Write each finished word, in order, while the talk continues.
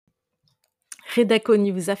Reda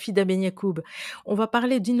Koni, Zafida Ben Yacoub. On va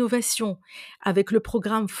parler d'innovation avec le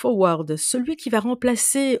programme Forward, celui qui va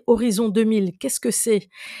remplacer Horizon 2000. Qu'est-ce que c'est?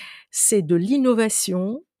 C'est de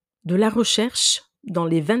l'innovation, de la recherche dans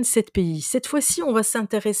les 27 pays. Cette fois-ci, on va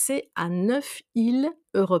s'intéresser à 9 îles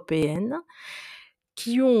européennes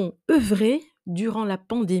qui ont œuvré durant la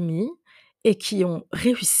pandémie et qui ont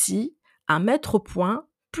réussi à mettre au point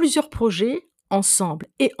plusieurs projets ensemble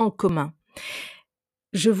et en commun.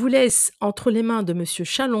 Je vous laisse entre les mains de Monsieur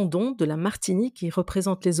Chalandon de la Martinique, qui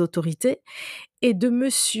représente les autorités, et de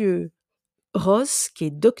Monsieur Ross, qui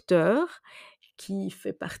est docteur, qui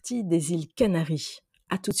fait partie des îles Canaries.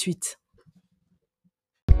 À tout de suite.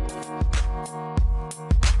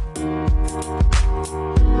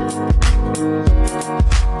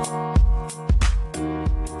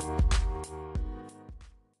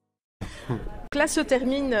 Là se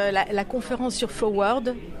termine la conférence sur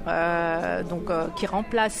Forward, qui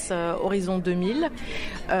remplace Horizon 2000.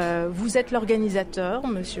 Vous êtes l'organisateur,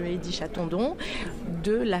 Monsieur Eddy Chatondon,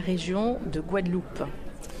 de la région de Guadeloupe.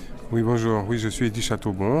 Oui, bonjour. Oui, je suis Eddy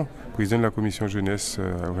Chatondon, président de la commission jeunesse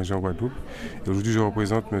à la région Guadeloupe. Et aujourd'hui, je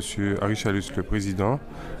représente Monsieur Harry Chalus, le président,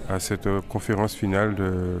 à cette conférence finale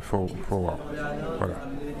de Forward. Voilà.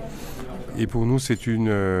 Et pour nous, c'est une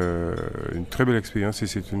très belle expérience et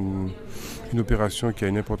c'est une opération qui a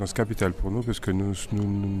une importance capitale pour nous parce que nous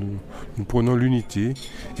prenons l'unité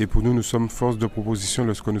et pour nous sommes force de proposition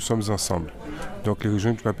lorsque nous sommes ensemble. Donc les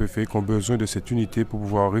régions du Pas-de-Feu ont besoin de cette unité pour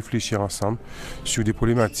pouvoir réfléchir ensemble sur des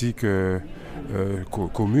problématiques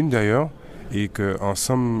communes d'ailleurs et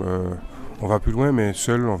qu'ensemble on va plus loin mais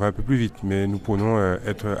seul on va un peu plus vite. Mais nous pourrons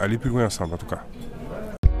aller plus loin ensemble en tout cas.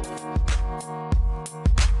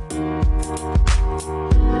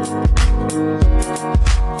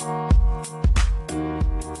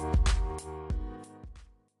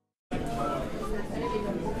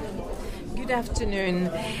 Good afternoon.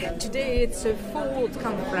 Today it's a fourth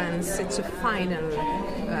conference. It's a final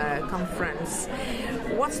conference.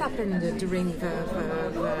 What's happened during the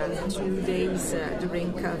 2 days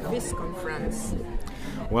during this conference?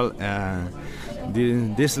 Well,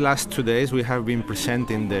 these last 2 days we have been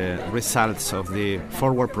presenting the results of the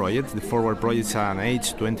Forward project. The Forward project is an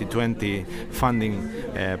Age 2020 funding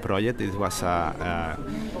project. It was a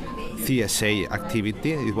CSA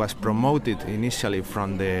activity. It was promoted initially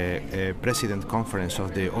from the President Conference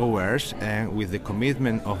of the OERS and with the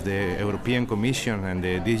commitment of the European Commission and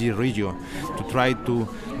the DG Regio to try to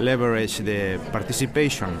leverage the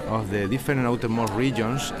participation of the different outermost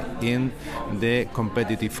regions in the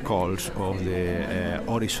competitive calls of the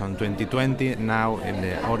Horizon 2020, now in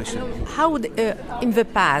the Horizon. How, in the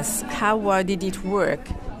past, how did it work?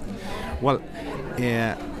 Well,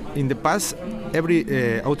 in the past, every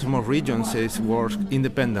outermost region says works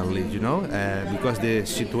independently, because the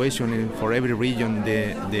situation for every region,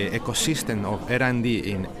 the ecosystem of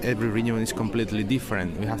R&D in every region is completely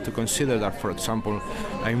different. We have to consider that, for example,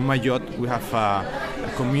 in Mayotte, we have a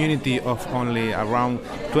community of only around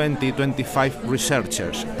 20-25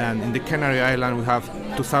 researchers, and in the Canary Islands, we have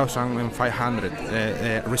 2,500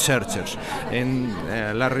 researchers. In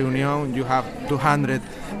La Réunion, you have 200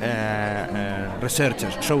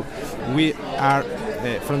 researchers. So we are,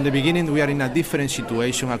 from the beginning, we are in a different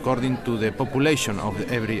situation according to the population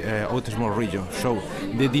of every outermost region. So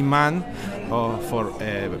the demand for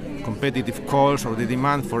competitive calls or the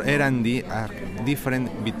demand for R&D are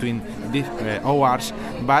different between ORs,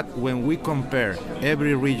 but when we compare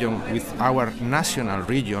every region with our national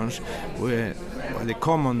regions, the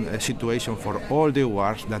common situation for all the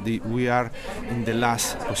ORs that we are in the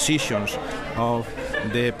last positions of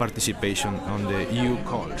the participation on the EU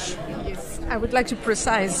calls. Yes, I would like to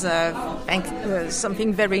precise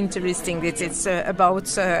something very interesting. It's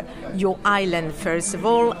about your island, first of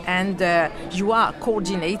all, and you are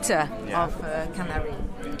coordinator of Canary.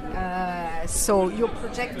 So your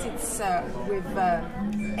project is with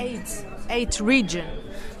eight regions.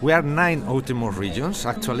 We are 9 outermost regions,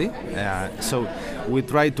 actually. So we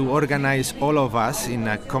try to organize all of us in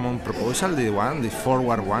a common proposal, the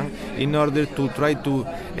Forward one, in order to try to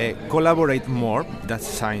collaborate more. That's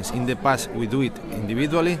science. In the past, we do it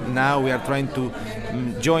individually. Now we are trying to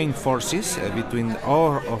join forces between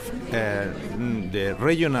all of the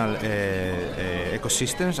regional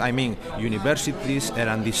ecosystems. I mean, universities,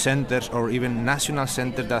 R&D centers, or even national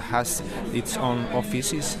center that has its own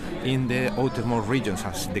offices in the outermost regions,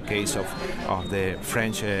 as the case of the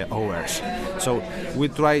French ORs. So we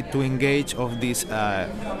try to engage of these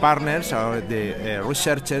partners or the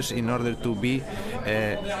researchers in order to be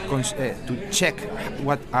to check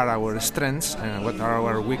what are our strengths and what are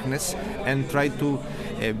our weaknesses, and try to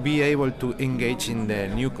be able to engage in the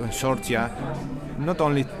new consortia, not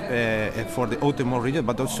only for the outermost region,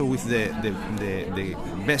 but also with the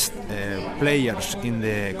best players in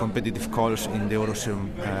the competitive calls in the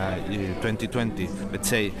Eurozone 2020. Let's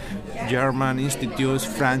say German institutes,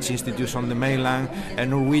 French institutes on the mainland,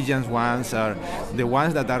 and Norwegian ones are the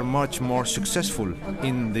ones that are much more successful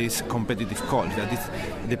in these competitive calls. That is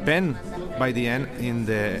depend by the end in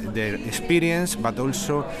their experience, but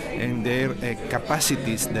also in their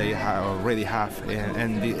capacities they already have,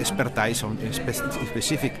 and the expertise on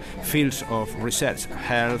specific fields of research: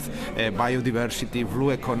 health, biodiversity,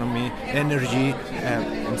 blue economy, energy,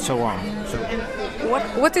 and so on. So,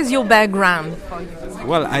 what is your background?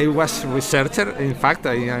 Well, I was a researcher. In fact,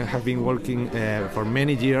 I have been working for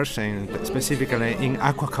many years, and specifically in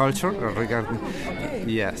aquaculture.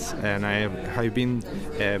 Yes, and I have been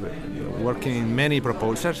working in many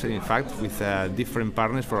proposals. In fact, with different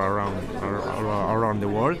partners for around the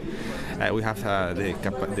world. We have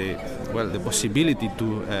the possibility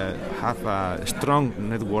to have a strong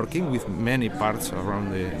networking with many parts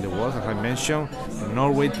around the world, as I mentioned, from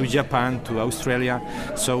Norway to Japan to Australia.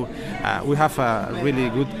 So we have a really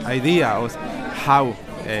good idea of how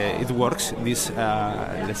it works, this,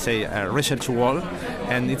 let's say, research wall.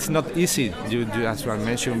 And it's not easy, as I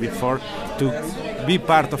mentioned before, to be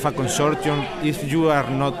part of a consortium if you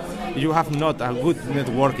have not a good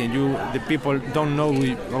networking. The people don't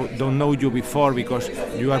know you before, because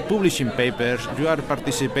you are publishing papers, you are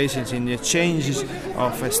participating in exchanges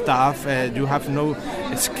of staff, you have no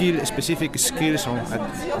specific skills on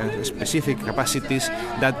specific capacities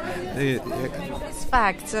that.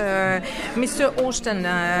 Fact, Mr. Austin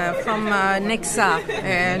from Nexa,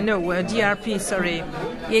 DRP, sorry,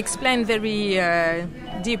 he explained very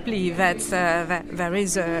deeply that there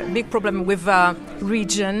is a big problem with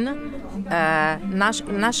region,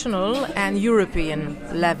 national and European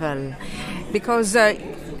level, because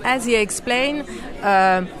as he explained,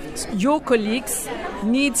 your colleagues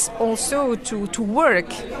needs also to work,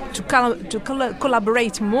 to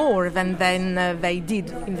collaborate more than they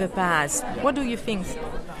did in the past. What do you think?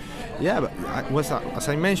 Yeah, but as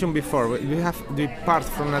I mentioned before, we have to part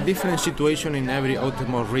from a different situation in every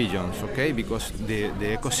outermost regions, okay? Because the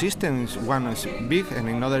ecosystem one is big and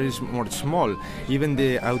another is more small. Even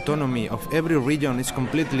the autonomy of every region is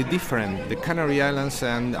completely different. The Canary Islands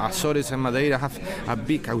and Azores and Madeira have a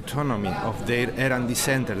big autonomy of their R&D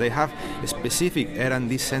center. They have a specific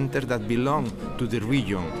R&D center that belong to the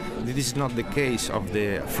region. This is not the case of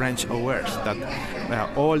the French ORs, that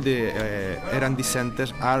all the R&D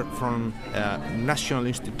centers are from national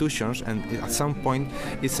institutions, and at some point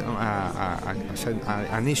it's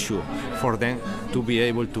an issue for them to be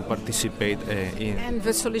able to participate in. And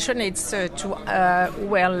the solution is to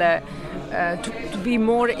be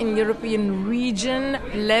more in European region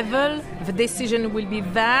level. The decision will be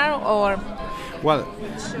there, or? Well,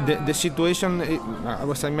 the situation,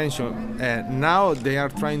 as I mentioned, now they are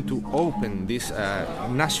trying to open this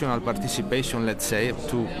national participation, let's say,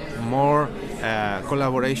 to more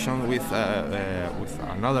collaboration with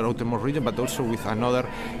another outermost region, but also with another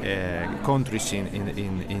countries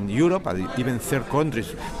in Europe, and even third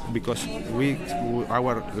countries, because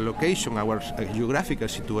our location, our geographical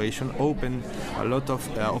situation open a lot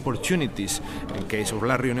of opportunities. In case of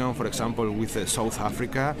La Réunion, for example, with South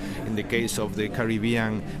Africa, in the case of the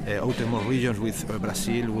Caribbean outermost regions with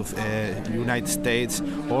Brazil, with United States,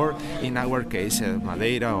 or in our case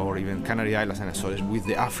Madeira or even Canary Islands and Azores with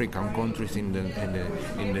the African countries in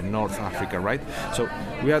the North Africa, right? So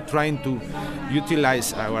we are trying to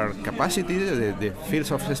utilize our capacity, the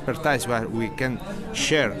fields of expertise where we can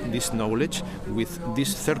share this knowledge with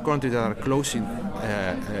these third countries that are close in,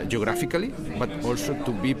 geographically, but also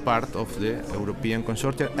to be part of the European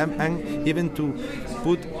consortium, and even to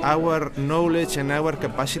put our knowledge and our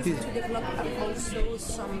capacity. To develop also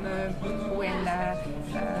some,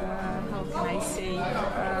 how can I say,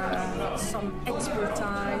 some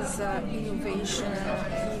expertise, innovation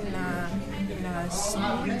in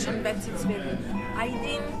some region that is very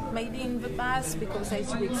hiding, maybe in the past, because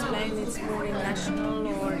as you explained, it's more in national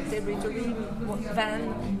or territory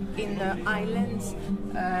than in the islands.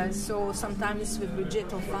 So sometimes with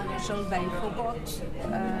budget or financial, they forgot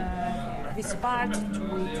this part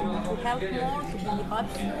to help more, to be up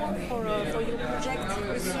more for your project,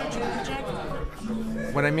 research project?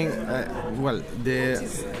 What I mean, well, What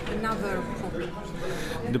is another problem?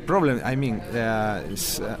 the problem, I mean,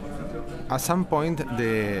 is at some point,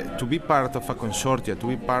 to be part of a consortia, to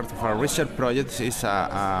be part of a research project is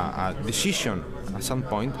a decision at some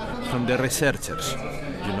point from the researchers.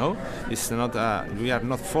 You know, it's not we are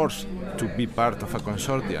not forced to be part of a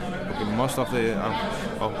consortia. Okay, most of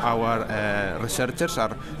our researchers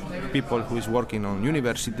are people who is working on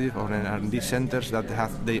universities or in R&D centers that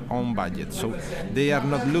have their own budget. So they are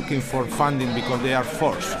not looking for funding because they are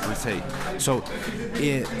forced, we say. So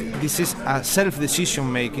this is a self-decision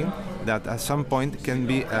making that at some point can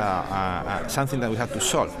be something that we have to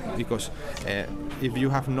solve, because if you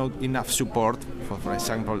have not enough support, for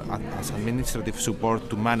example, as administrative support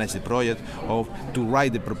to manage the project or to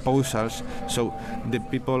write the proposals, so the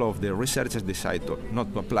people of the researchers decide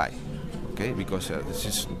not to apply. Okay, because this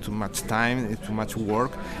is too much time, too much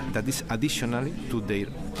work that is additionally to their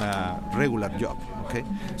regular job. Okay,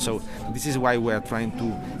 so this is why we are trying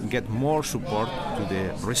to get more support to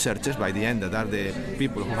the researchers by the end, that are the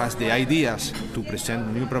people who has the ideas to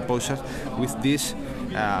present new proposals with this,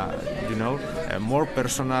 more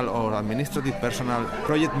personal or administrative personal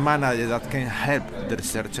project manager that can help the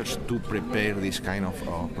researchers to prepare this kind of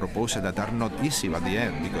proposals that are not easy at the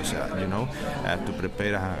end, because to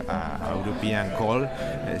prepare a European call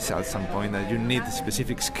is at some point that you need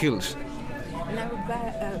specific skills. Now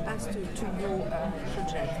back to your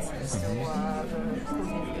project. So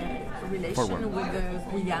the relation Forward. with the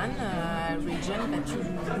Guyane region that you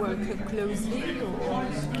work closely, or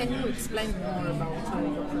can you explain more about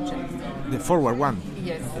your project? The Forward one?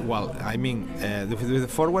 Yes. Well, I mean, with the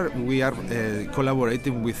Forward, we are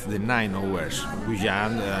collaborating with the 9 ORs.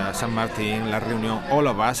 Guyane, Saint Martin, La Réunion, all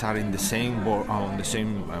of us are in the same board, on the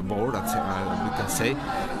same board, we can say.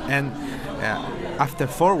 And after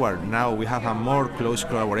Forward, now we have a more close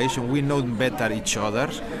collaboration. We know better each other.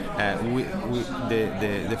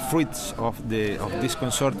 The fruits of this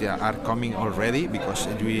consortia are coming already, because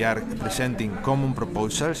we are presenting common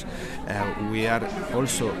proposals. We are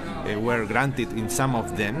also were granted in some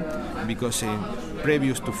of them, because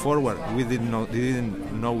previous to Forward we didn't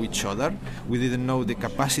know each other. We didn't know the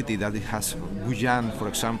capacity that it has Guyane, for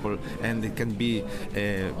example, and it can be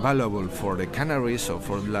valuable for the Canaries or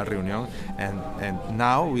for La Réunion. And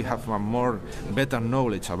now we have a better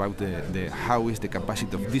knowledge about the how is the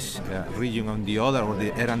capacity of this region on the other, or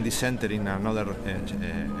the R&D center in another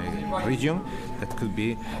region. That could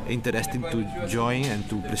be interesting to join and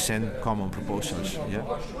to present common proposals. Yeah.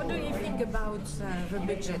 What do you think about the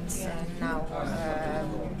budget now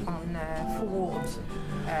on Forward?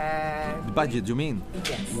 The budget, you mean?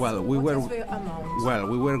 Yes. Well, we What were is the amount? well,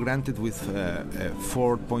 we were granted with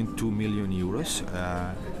 4.2 million euros,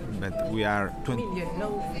 but we are 20 Million,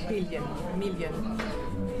 no billion,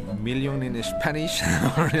 million in Spanish.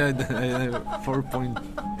 4 point,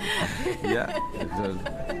 yeah,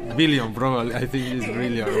 billion probably. I think it's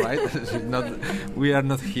billion, right? We are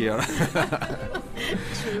not here.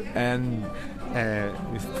 And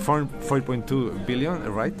with 4.2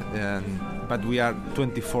 billion, right? But we are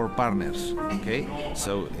 24 partners. Okay,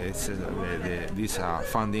 so it's this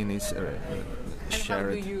funding is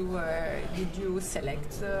shared. Did you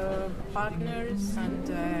select partners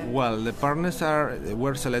and Well, the partners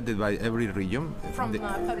were selected by every region. from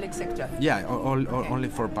public sector? Yeah, only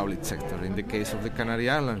for public sector. In the case of the Canary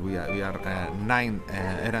Islands, we are 9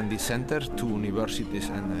 R&D centers, 2 universities,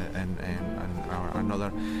 and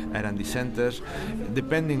another R&D centers.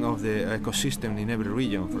 Depending of the ecosystem in every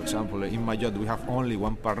region, for example, in Mayotte we have only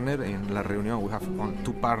 1 partner. In La Réunion we have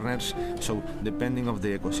 2 partners. So depending of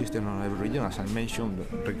the ecosystem of every region, as I mentioned,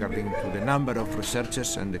 regarding to the number of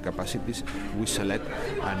researchers and the capacities, we select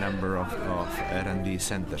a number of R&D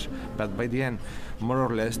centers. But by the end, more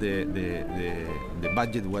or less, the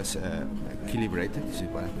budget was equilibrated. It's a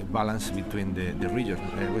balance between the regions.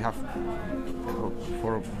 We have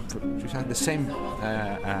we have the same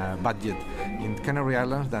budget in Canary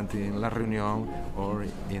Islands than in La Réunion or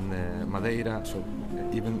in Madeira. So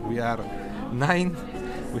even we are 9.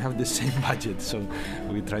 We have the same budget, so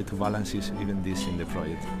we try to balance even this in the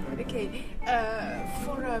project. Okay,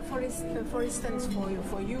 for instance,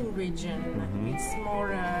 for your region, it's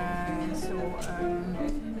more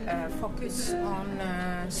focus on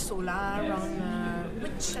solar, on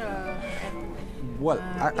which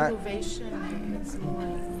innovation is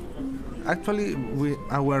more. Actually,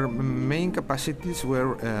 our main capacities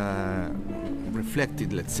were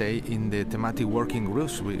reflected, let's say, in the thematic working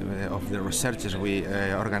groups of the researchers we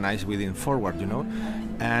organize within Forward,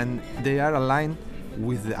 and they are aligned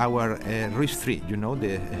with our RIS3,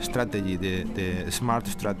 the strategy, the smart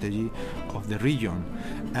strategy of the region.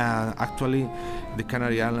 Actually, the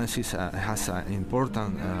Canary Islands has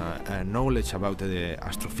important knowledge about the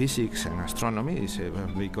astrophysics and astronomy,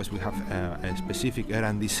 because we have specific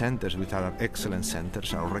R&D centers, which are excellent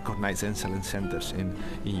centers, or recognized excellent centers in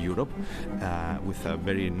Europe, with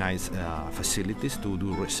very nice facilities to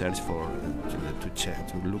do research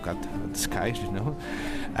to look at the skies.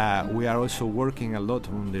 We are also working a lot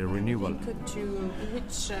on the renewable. To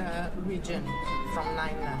which region from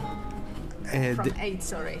 9? From 8,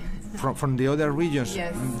 sorry. From the other regions,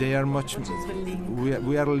 yes. They are much.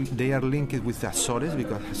 The they are linked with the Azores,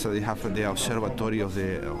 because they have the observatory of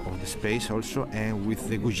the space also, and with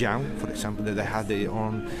the Guyane, for example, that they have their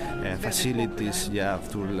own facilities,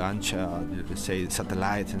 to launch, let's say,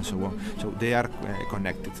 satellites and so on. So they are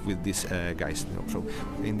connected with these guys. So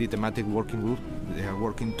in the thematic working group, they are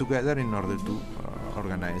working together in order to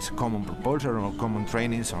organize common proposal or common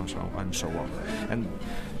trainings and so on. And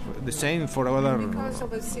the same for other. Because of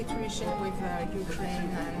the situation with Ukraine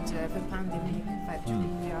and the pandemic, that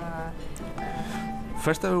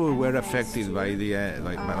First of all, we were affected by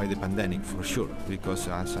the pandemic, for sure, because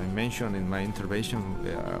as I mentioned in my intervention,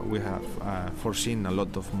 we have foreseen a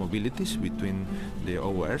lot of mobilities between the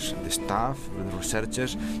ORs, the staff, the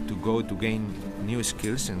researchers, to gain new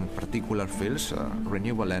skills in particular fields,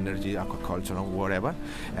 renewable energy, aquaculture, or whatever,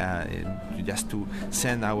 just to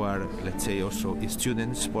send our, let's say, also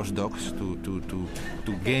students, postdocs,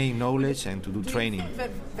 to gain knowledge and to do training.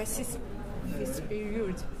 This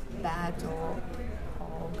period bad or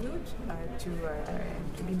good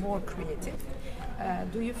to be more creative?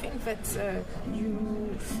 Do you think that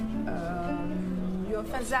you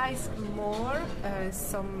emphasize more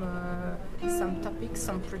some topics,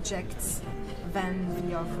 some projects than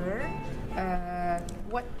the other?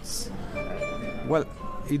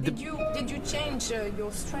 Did you change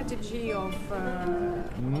your strategy of?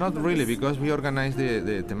 Not really, because we organize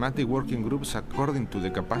the thematic working groups according to the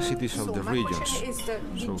capacities of the regions. My question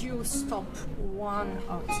is, did you stop one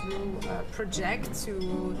or two projects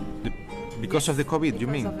because of the COVID? You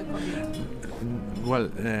mean? Of the COVID. Well,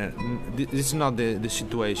 this is not the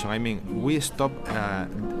situation. I mean, we stopped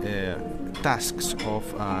tasks of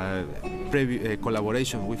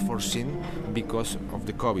collaboration we foreseen because of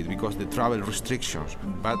the COVID, because the travel restrictions.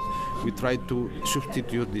 But we try to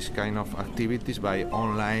substitute this kind of activities by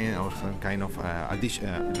online or some kind of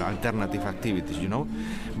alternative activities,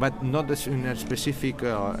 but not in a specific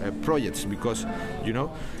projects, because,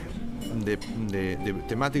 the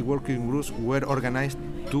thematic working groups were organized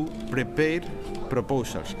to prepare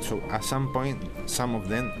proposals. So at some point, some of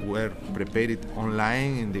them were prepared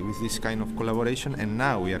online with this kind of collaboration, and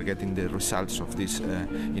now we are getting the results of this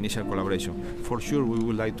initial collaboration. For sure, we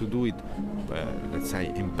would like to do it, let's say,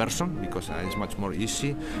 in person, because it's much more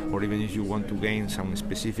easy, or even if you want to gain some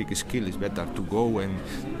specific skill, it's better to go and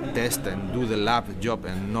test and do the lab job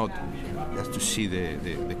and not just to see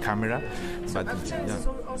the camera. But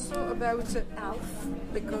also about health,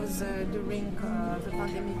 because during the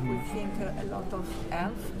pandemic we think a lot of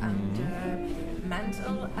health and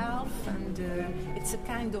mental health, and it's a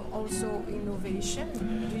kind of also innovation.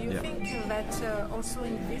 Do you think that also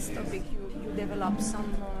in this topic you develop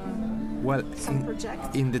some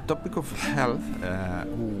projects? In the topic of health,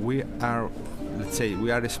 we are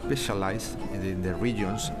specialized in the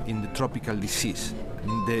regions in the tropical disease.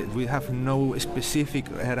 We have no specific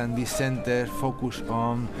R&D center focused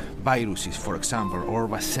on viruses, for example, or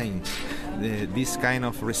vaccines. This kind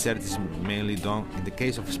of research is mainly done, in the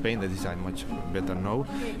case of Spain, that is I much better know,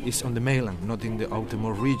 is on the mainland, not in the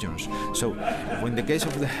outermost regions. So, in the case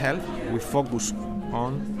of the health, we focus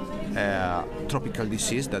on tropical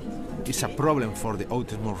disease that is a problem for the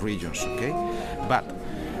outermost regions, okay? But,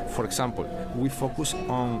 for example, we focus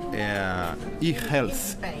on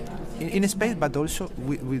e-health. In Spain, but also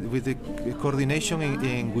with the coordination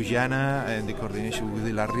in Guyana and the coordination with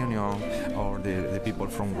the La Réunion or the people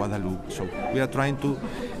from Guadeloupe. So we are trying to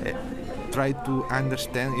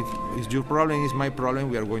understand if your problem is my problem,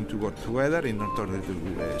 we are going to work together in order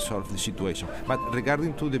to solve the situation. But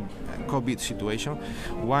regarding to the COVID situation,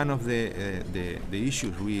 one of the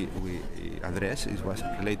issues we address was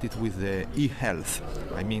related with the e-health.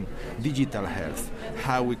 I mean, digital health.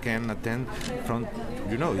 How we can attend from,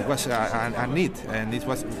 it was a need, and it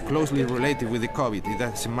was closely related with the COVID. It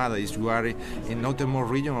doesn't matter if you are in outermost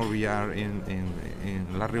region or we are in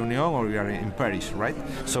La Réunion or we are in Paris, right?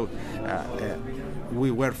 So we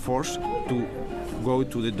were forced to go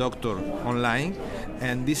to the doctor online,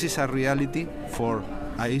 and this is a reality for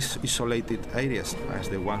isolated areas as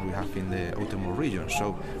the one we have in the Outermost region.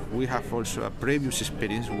 So we have also a previous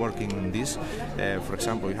experience working on this. For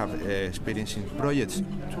example, we have experience in projects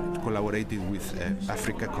collaborated with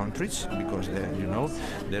Africa countries, because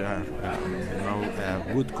there are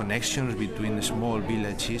good connections between small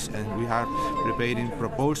villages, and we are preparing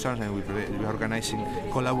proposals, and we are organizing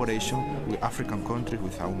collaboration with African countries,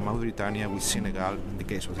 with Mauritania, with Senegal, in the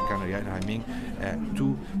case of the Canary Islands,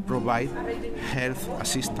 to provide health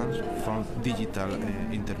assistance from digital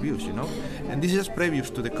interviews, And this is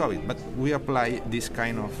previous to the COVID, but we apply this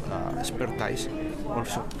kind of expertise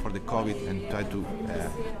also for the COVID and try to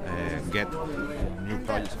get new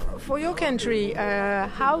projects. For your country,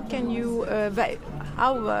 how can you,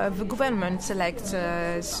 the government selects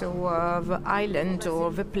the island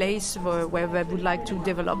or the place where they would like to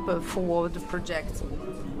develop a forward project?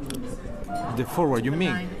 The forward, you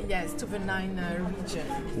mean? Yes, to the 9 region.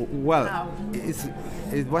 Well,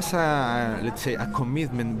 it was let's say a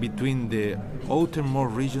commitment between the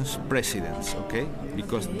outermost regions presidents, okay?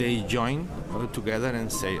 Because they join all together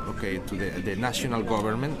and say, okay, to the national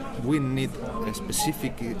government, we need a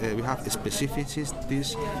specific, we have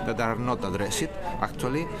specificities that are not addressed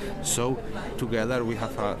actually. So together we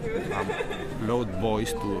have a loud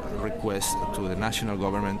voice to request to the national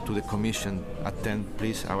government, to the commission, attend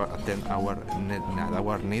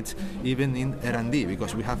our needs, even in R&D,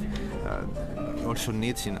 because we have also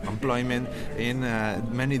needs in employment in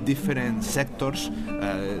many different sectors,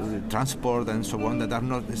 transport and so on, that are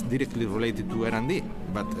not directly related to R&D,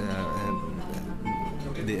 but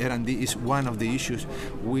the R&D is one of the issues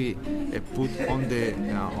we put on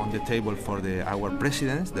the table for our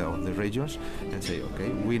presidents of the regions, and say, okay,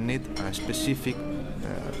 we need a specific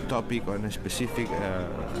topic or a specific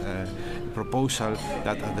proposal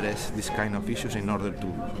that address this kind of issues in order to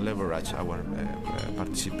leverage our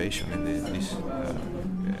participation in this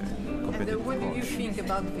competitive. And what do you think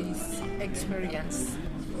about this experience?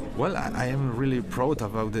 Well, I am really proud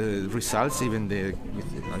about the results, even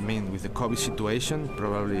with the COVID situation.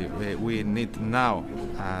 Probably we need now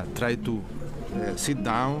try to sit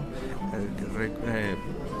down,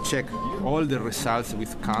 check all the results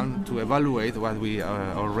with calm to evaluate what we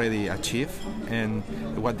already achieved and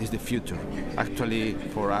what is the future. Actually,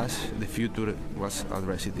 for us, the future was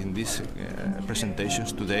addressed in these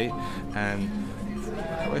presentations today, and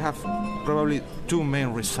we have probably two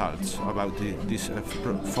main results about this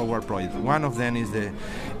forward project. One of them is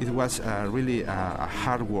it was really a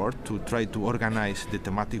hard work to try to organize the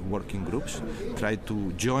thematic working groups, try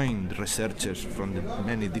to join researchers from the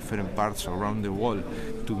many different parts around the world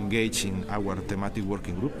to engage in our thematic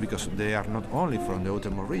working group, because they are not only from the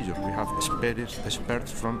Outermost region. We have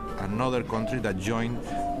experts from another country that join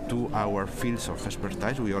to our fields of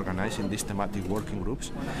expertise we organize in these thematic working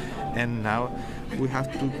groups, and now we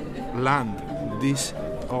have to land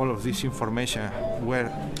all of this information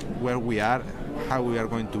where we are, how we are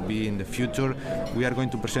going to be in the future. We are going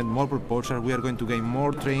to present more proposals, we are going to gain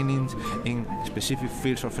more trainings in specific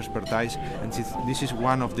fields of expertise, and this is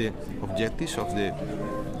one of the objectives of the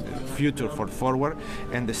future for Forward.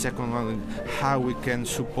 And the second one, how we can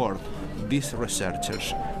support these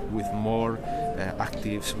researchers with more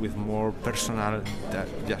actives, with more personnel,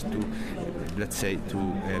 just to, let's say, to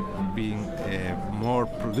being more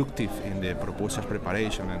productive in the proposal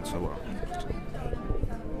preparation and so on.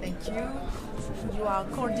 Thank you. You are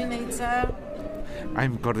coordinator.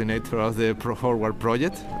 I'm coordinator of the Forward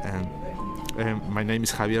project, and my name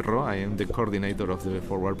is Javier Ro. I am the coordinator of the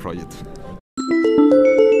Forward project.